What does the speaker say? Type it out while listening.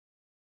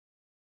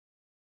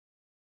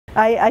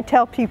I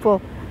tell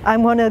people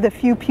I'm one of the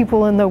few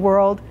people in the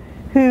world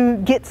who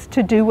gets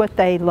to do what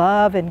they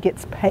love and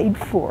gets paid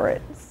for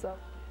it. So.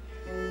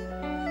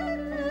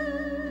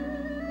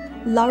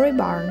 Laurie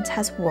Barnes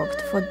has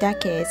worked for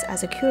decades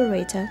as a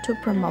curator to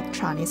promote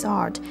Chinese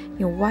art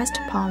in West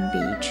Palm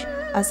Beach,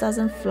 a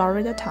southern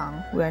Florida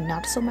town where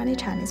not so many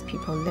Chinese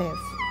people live.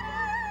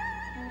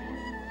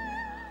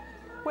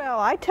 Well,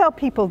 I tell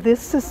people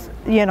this is,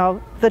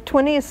 the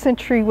 20th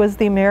century was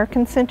the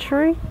American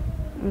century,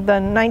 the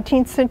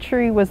 19th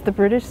century was the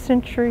British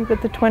century,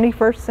 but the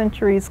 21st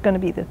century is going to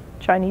be the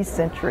Chinese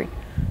century.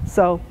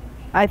 So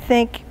I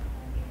think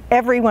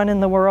everyone in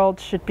the world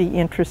should be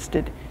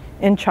interested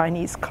in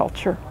Chinese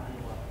culture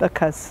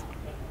because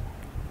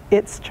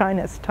it's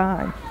China's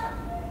time.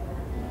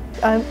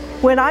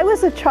 When I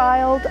was a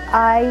child,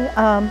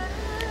 I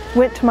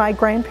went to my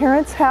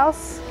grandparents'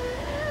 house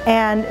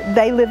and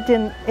they lived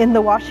in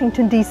the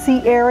Washington,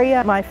 D.C.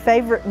 area. My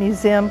favorite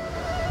museum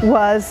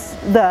was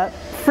the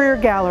Freer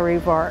Gallery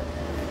of Art.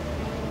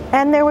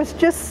 And there was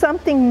just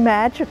something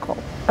magical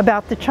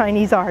about the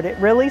Chinese art. It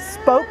really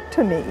spoke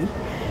to me.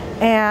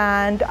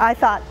 And I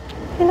thought,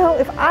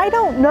 if I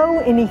don't know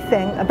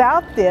anything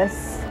about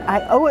this,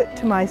 I owe it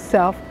to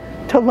myself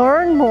to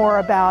learn more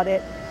about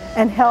it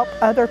and help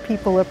other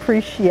people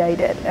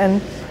appreciate it.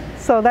 And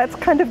so that's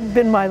kind of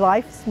been my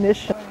life's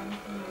mission.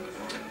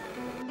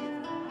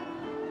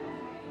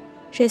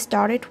 She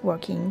started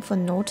working for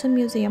Norton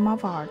Museum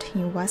of Art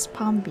in West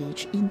Palm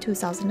Beach in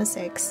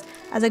 2006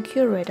 as a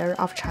curator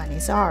of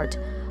Chinese art,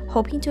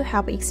 hoping to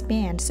help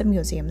expand the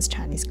museum's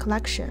Chinese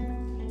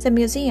collection. The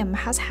museum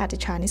has had a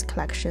Chinese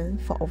collection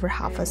for over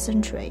half a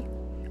century.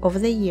 Over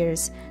the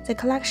years, the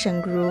collection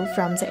grew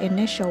from the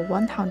initial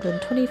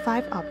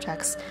 125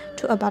 objects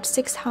to about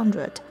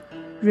 600,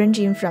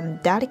 ranging from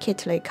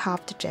delicately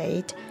carved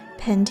jade,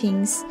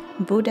 paintings,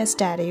 Buddha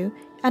statue,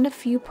 and a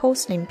few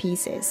porcelain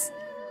pieces.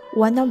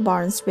 One of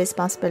Barnes'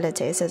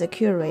 responsibilities as a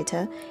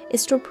curator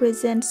is to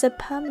present the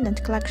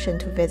permanent collection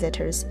to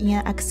visitors in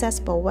an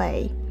accessible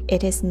way.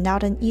 It is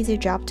not an easy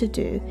job to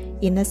do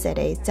in a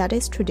city that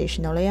is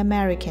traditionally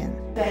American.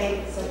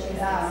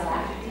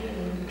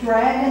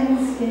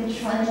 Dragons in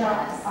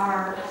China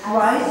are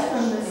rise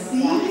from the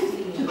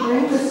sea to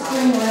bring the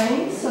spring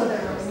rain, so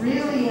they're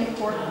really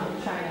important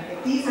in China.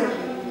 These are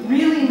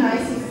really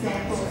nice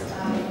examples of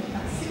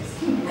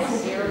 16th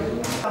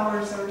century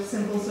flowers are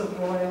symbols of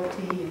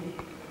royalty.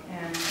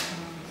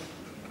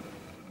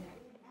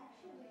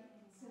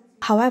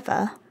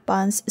 However,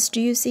 Barnes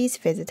still sees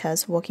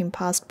visitors walking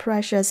past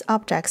precious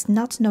objects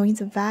not knowing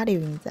the value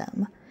in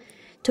them.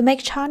 To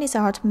make Chinese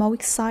art more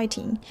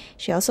exciting,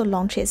 she also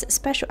launches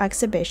special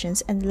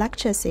exhibitions and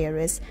lecture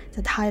series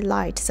that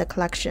highlight the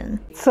collection.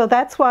 So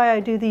that's why I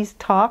do these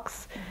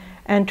talks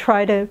and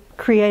try to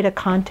create a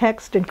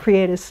context and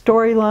create a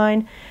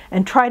storyline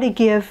and try to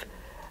give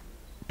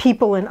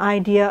people an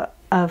idea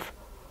of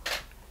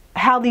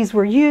how these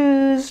were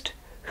used,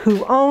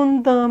 who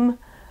owned them.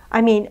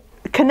 I mean,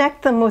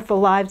 connect them with the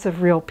lives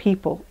of real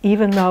people,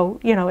 even though,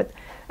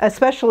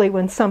 especially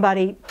when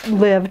somebody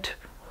lived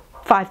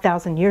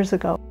 5,000 years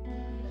ago.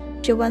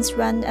 She once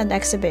ran an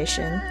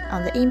exhibition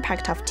on the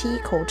impact of tea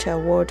culture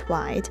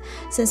worldwide,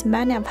 since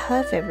many of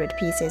her favorite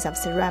pieces of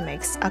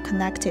ceramics are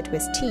connected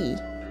with tea.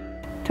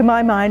 To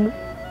my mind,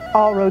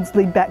 all roads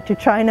lead back to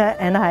China,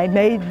 and I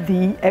made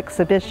the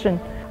exhibition.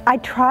 I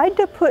tried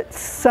to put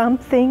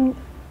something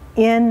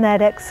in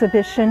that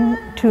exhibition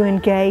to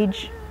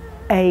engage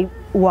a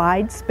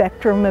wide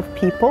spectrum of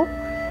people,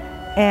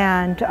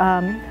 and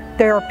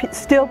there are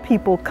still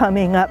people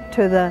coming up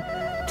to the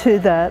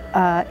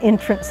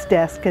entrance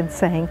desk and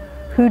saying,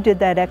 "Who did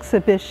that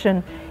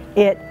exhibition?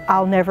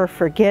 I'll never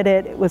forget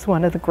it. It was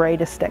one of the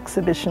greatest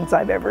exhibitions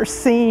I've ever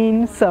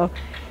seen." So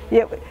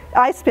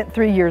I spent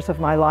 3 years of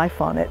my life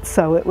on it,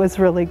 so it was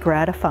really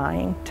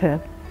gratifying to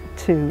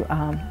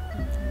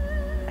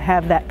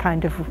have that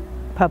kind of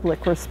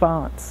public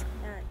response.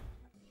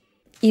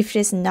 If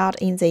she's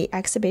not in the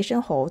exhibition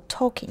hall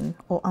talking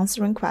or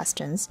answering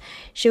questions,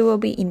 she will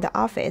be in the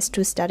office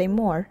to study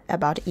more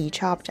about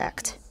each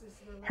object.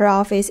 Her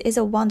office is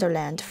a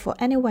wonderland for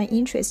anyone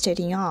interested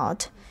in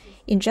art.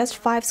 In just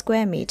 5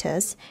 square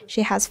meters,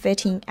 she has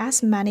fit in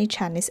as many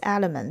Chinese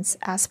elements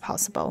as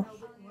possible.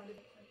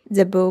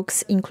 The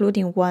books,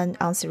 including one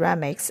on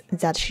ceramics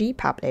that she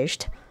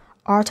published,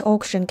 art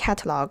auction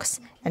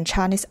catalogs, and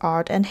Chinese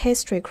art and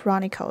history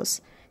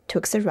chronicles,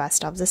 took the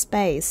rest of the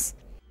space.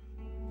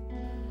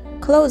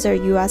 Closer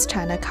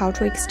U.S.-China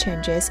cultural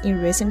exchanges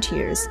in recent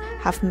years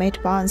have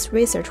made Barnes'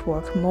 research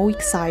work more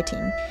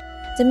exciting.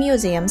 The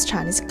museum's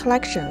Chinese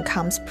collection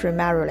comes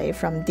primarily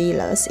from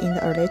dealers in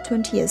the early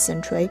 20th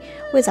century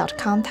without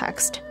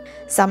context.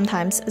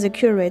 Sometimes the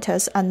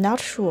curators are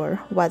not sure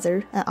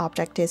whether an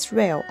object is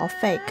real or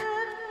fake.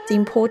 The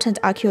important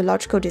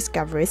archaeological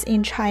discoveries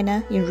in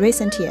China in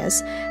recent years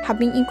have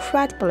been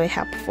incredibly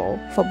helpful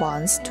for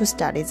Barnes to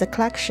study the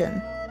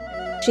collection.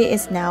 She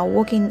is now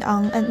working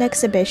on an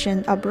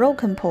exhibition of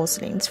broken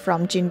porcelains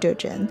from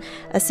Jingdezhen,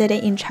 a city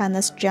in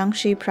China's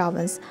Jiangxi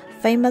province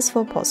famous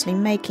for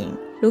porcelain making.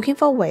 Looking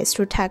for ways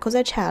to tackle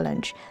the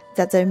challenge,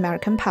 that the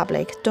American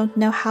public don't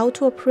know how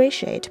to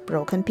appreciate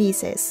broken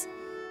pieces.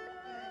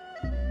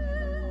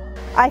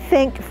 I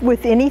think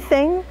with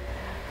anything,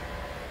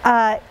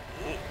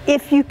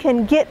 if you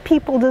can get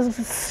people to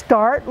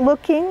start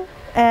looking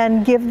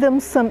and give them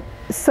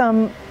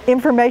some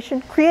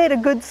information, create a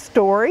good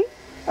story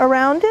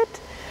around it,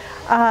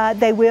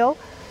 they will.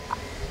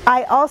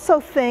 I also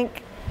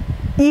think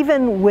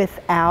even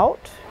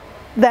without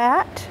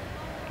that,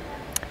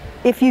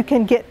 if you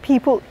can get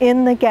people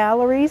in the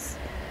galleries,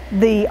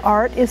 the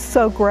art is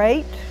so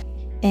great.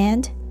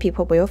 And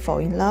people will fall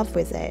in love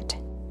with it.